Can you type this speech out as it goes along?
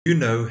You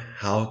know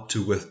how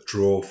to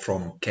withdraw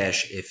from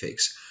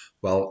Cashfx?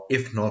 Well,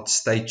 if not,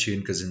 stay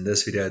tuned because in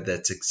this video,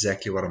 that's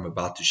exactly what I'm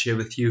about to share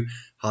with you.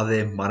 Hi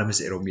there, my name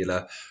is Errol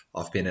Muller.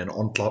 I've been an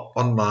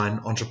online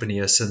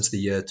entrepreneur since the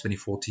year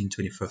 2014,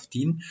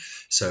 2015.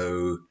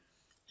 So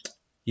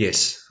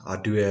yes, I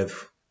do have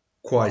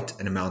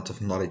quite an amount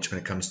of knowledge when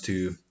it comes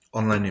to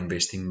online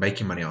investing,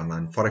 making money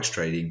online, forex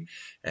trading.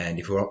 And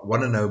if you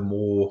want to know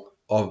more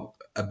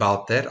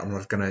about that, I'm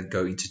not going to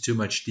go into too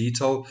much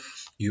detail.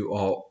 You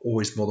are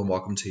always more than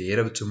welcome to head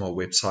over to my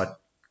website,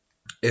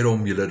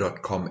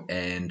 errolmuller.com,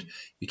 and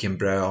you can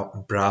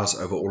browse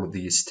over all of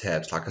these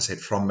tabs. Like I said,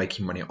 from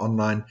making money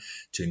online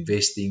to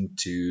investing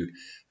to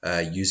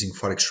using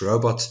forex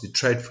robots to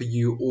trade for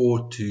you,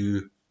 or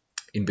to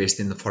invest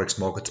in the forex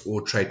market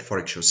or trade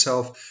forex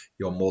yourself.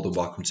 You're more than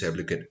welcome to have a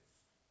look at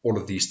all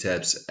of these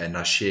tabs, and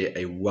I share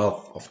a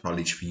wealth of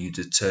knowledge for you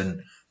to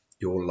turn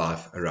your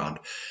life around.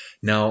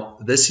 Now,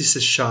 this is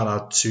a shout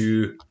out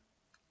to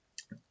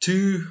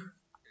two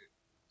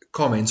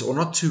comments, or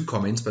not two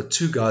comments, but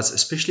two guys,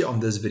 especially on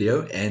this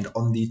video. And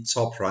on the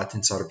top right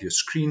hand side of your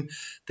screen,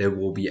 there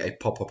will be a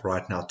pop-up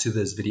right now to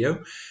this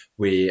video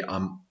where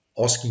I'm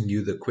asking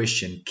you the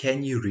question: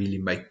 can you really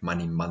make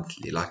money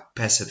monthly, like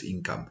passive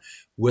income,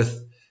 with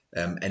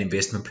an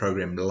investment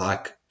program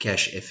like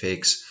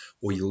Cashfx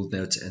or yield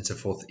notes and so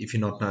forth? If you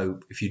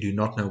do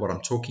not know what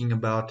I'm talking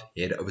about,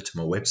 head over to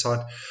my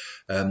website.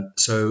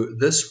 So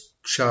this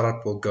shout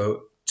out will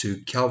go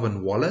to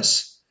Calvin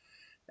Wallace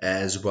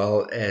as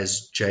well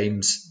as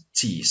James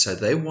T. So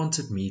they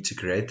wanted me to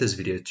create this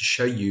video to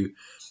show you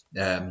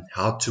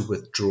how to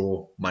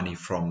withdraw money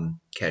from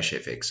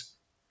Cashfx.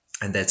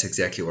 And that's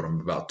exactly what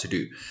I'm about to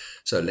do.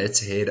 So let's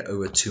head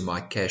over to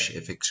my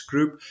Cashfx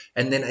group.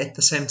 And then at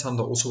the same time,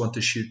 they also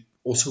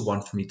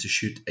want for me to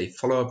shoot a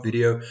follow-up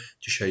video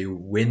to show you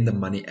when the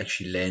money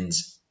actually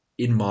lands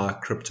in my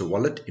crypto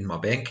wallet, in my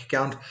bank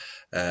account,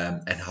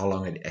 and how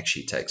long it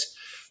actually takes.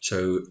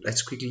 So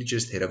let's quickly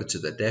just head over to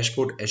the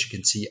dashboard. As you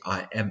can see,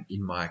 I am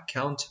in my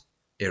account,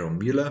 Errol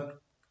Muller.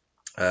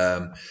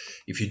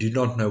 If you do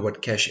not know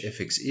what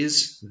Cashfx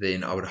is,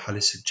 then I would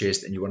highly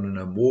suggest, and you want to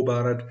know more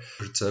about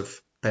it,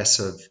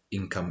 passive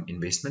income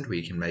investment where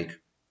you can make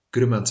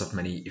good amounts of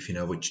money if you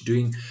know what you're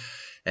doing.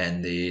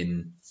 And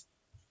then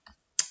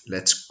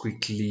let's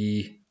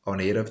quickly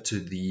head over to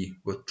the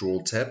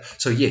withdrawal tab.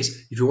 So yes,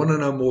 if you want to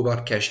know more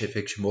about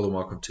Cashfx, you're more than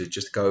welcome to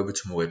just go over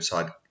to my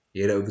website,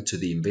 head over to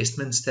the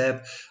investments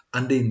tab.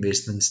 Under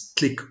investments,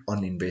 click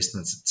on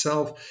investments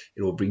itself.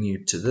 It will bring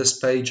you to this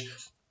page,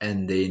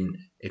 and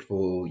then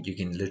you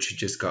can literally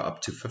just go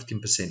up to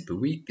 15% per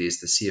week. There's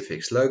the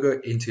CFX logo,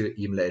 enter your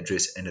email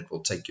address, and it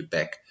will take you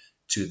back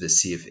to the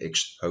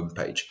CFX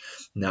homepage.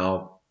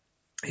 Now,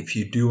 if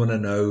you do want to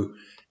know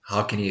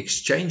how can you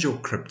exchange your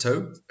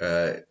crypto,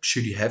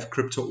 should you have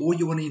crypto or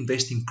you want to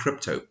invest in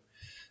crypto,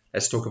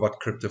 let's talk about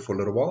crypto for a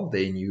little while.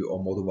 Then you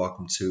are more than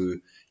welcome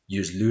to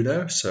use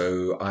Luno.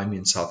 So I'm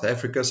in South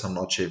Africa, so I'm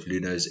not sure if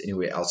Luno is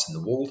anywhere else in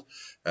the world,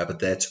 but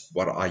that's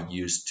what I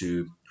use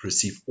to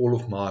receive all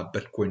of my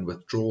Bitcoin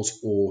withdrawals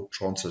or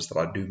transfers that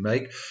I do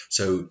make.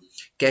 So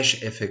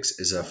Cashfx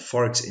is a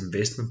forex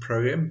investment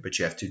program, but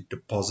you have to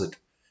deposit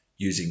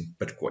using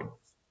Bitcoin.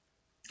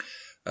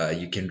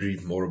 You can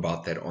read more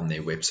about that on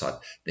their website.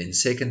 Then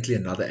secondly,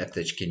 another app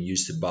that you can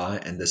use to buy,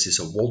 and this is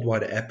a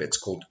worldwide app, it's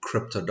called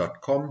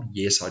crypto.com.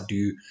 Yes, I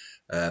do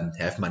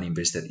have money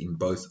invested in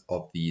both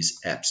of these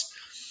apps.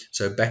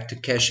 So back to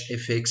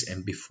Cashfx,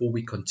 and before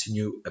we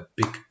continue, a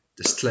big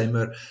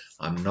disclaimer: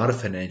 I'm not a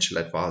financial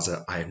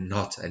advisor, I am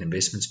not an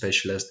investment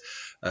specialist.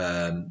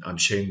 I'm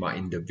sharing my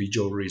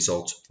individual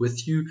results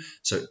with you.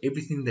 So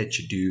everything that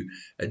you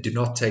do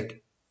not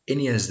take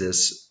any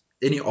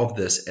of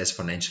this as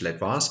financial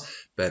advice,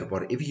 but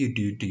whatever you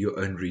do your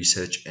own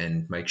research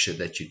and make sure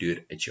that you do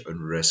it at your own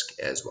risk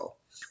as well.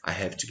 I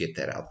have to get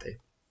that out there.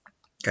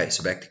 Okay,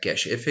 so back to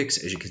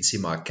Cashfx. As you can see,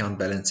 my account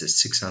balance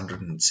is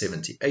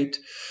 678.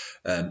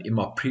 In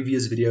my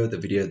previous video, the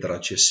video that I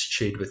just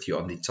shared with you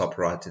on the top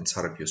right hand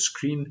side of your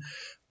screen,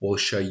 will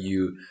show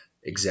you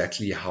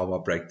exactly how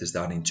I break this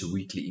down into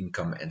weekly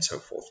income and so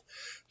forth.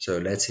 So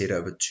let's head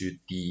over to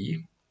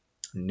the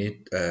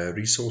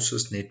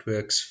resources,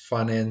 networks,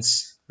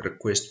 finance,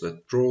 request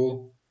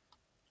withdrawal,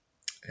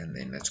 and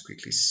then let's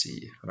quickly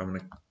see. I don't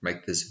want to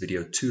make this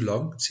video too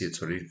long. See,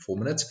 it's already 4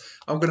 minutes.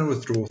 I'm going to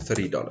withdraw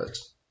 $30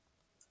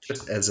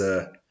 just as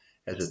a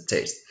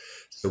test.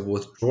 So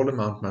withdrawal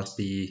amount must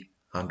be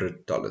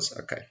 $100.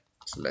 Okay,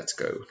 so let's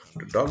go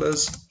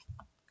 $100.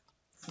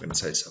 I'm going to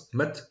say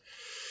submit,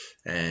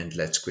 and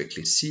let's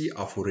quickly see.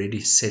 I've already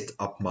set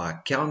up my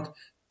account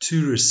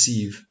to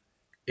receive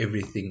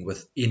everything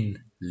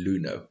within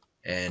Luno,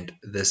 and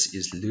this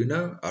is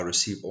Luno. I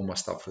receive all my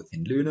stuff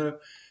within Luno,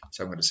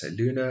 so I'm going to say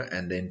Luno,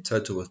 and then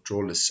total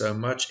withdrawal is so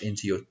much.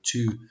 Enter your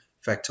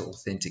 2-factor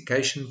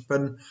authentication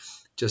PIN.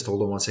 Just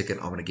hold on 1 second,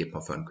 I'm going to get my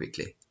phone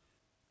quickly.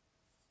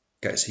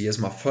 Okay, so here's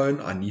my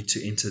phone. I need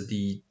to enter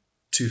the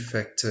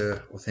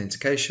 2-factor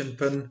authentication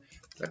PIN.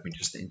 Let me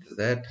just enter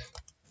that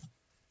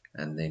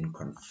and then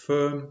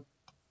confirm.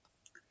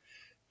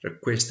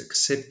 request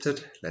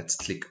accepted. Let's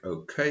click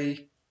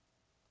OK.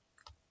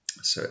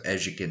 So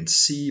as you can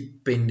see,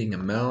 pending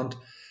amount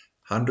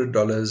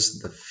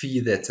 $100. The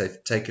fee that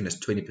they've taken is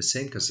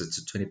 20% because it's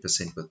a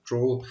 20%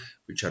 withdrawal,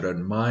 which I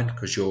don't mind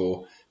because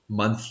your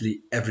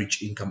monthly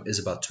average income is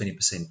about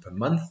 20% per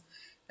month.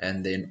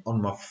 And then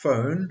on my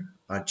phone,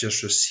 I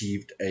just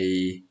received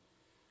an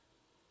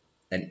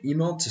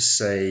email to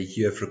say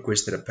you have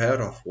requested a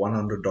payout of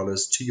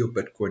 $100 to your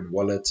Bitcoin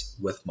wallet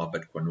with my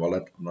Bitcoin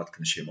wallet. I'm not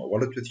going to share my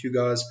wallet with you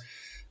guys.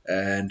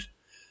 And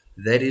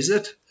that is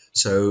it.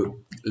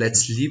 So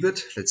let's leave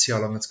it. Let's see how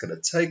long it's going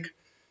to take.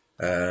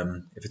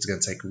 If it's going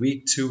to take a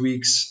week, 2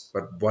 weeks,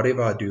 but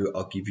whatever I do,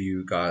 I'll give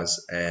you guys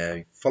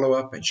a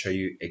follow-up and show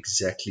you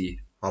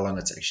exactly how long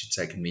it's actually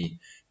taken me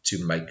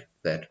to make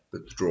that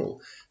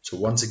withdrawal. So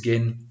once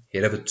again,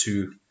 head over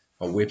to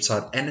our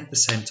website, and at the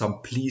same time,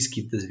 please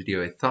give this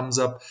video a thumbs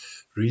up.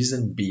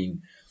 Reason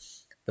being,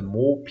 the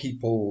more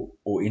people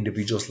or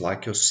individuals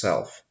like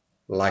yourself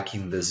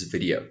liking this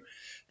video,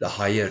 the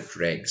higher it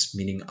ranks,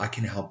 meaning I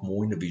can help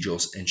more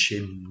individuals and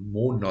share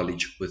more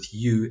knowledge with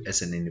you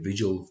as an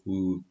individual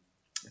who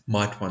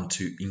might want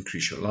to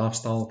increase your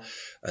lifestyle,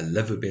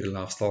 live a better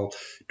lifestyle.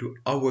 Do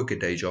I work a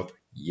day job?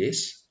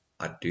 Yes,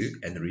 I do.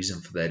 And the reason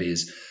for that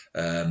is,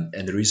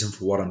 and the reason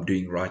for what I'm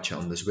doing right here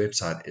on this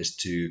website is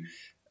to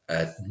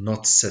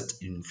not sit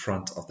in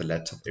front of the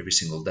laptop every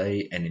single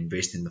day and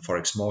invest in the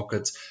Forex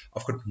markets.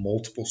 I've got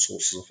multiple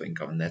sources of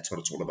income, and that's what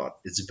it's all about.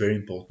 It's very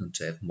important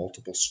to have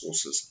multiple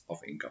sources of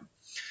income,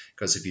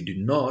 because if you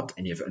do not,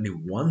 and you have only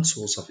one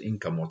source of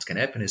income, what's going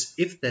to happen is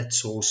if that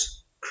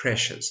source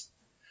crashes,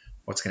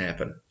 what's going to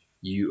happen?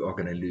 You are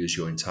going to lose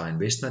your entire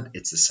investment.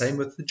 It's the same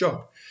with the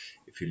job.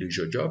 If you lose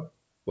your job,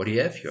 what do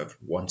you have? You have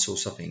one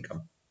source of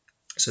income.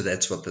 So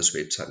that's what this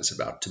website is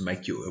about, to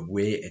make you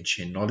aware and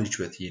share knowledge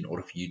with you in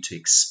order for you to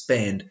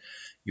expand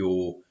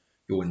your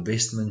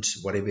investments,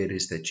 whatever it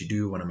is that you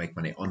do. Want to make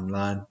money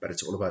online, but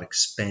it's all about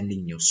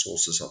expanding your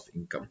sources of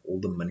income, all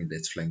the money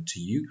that's flowing to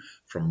you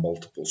from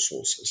multiple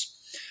sources.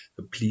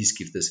 So please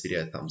give this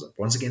video a thumbs up.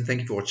 Once again,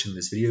 thank you for watching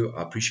this video.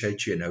 I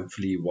appreciate you, and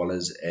hopefully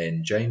Wallace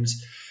and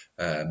James,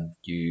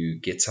 you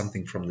get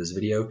something from this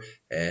video,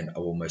 and I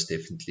will most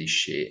definitely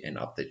share an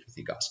update with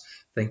you guys.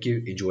 Thank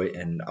you, enjoy,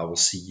 and I will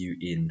see you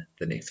in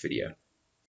the next video.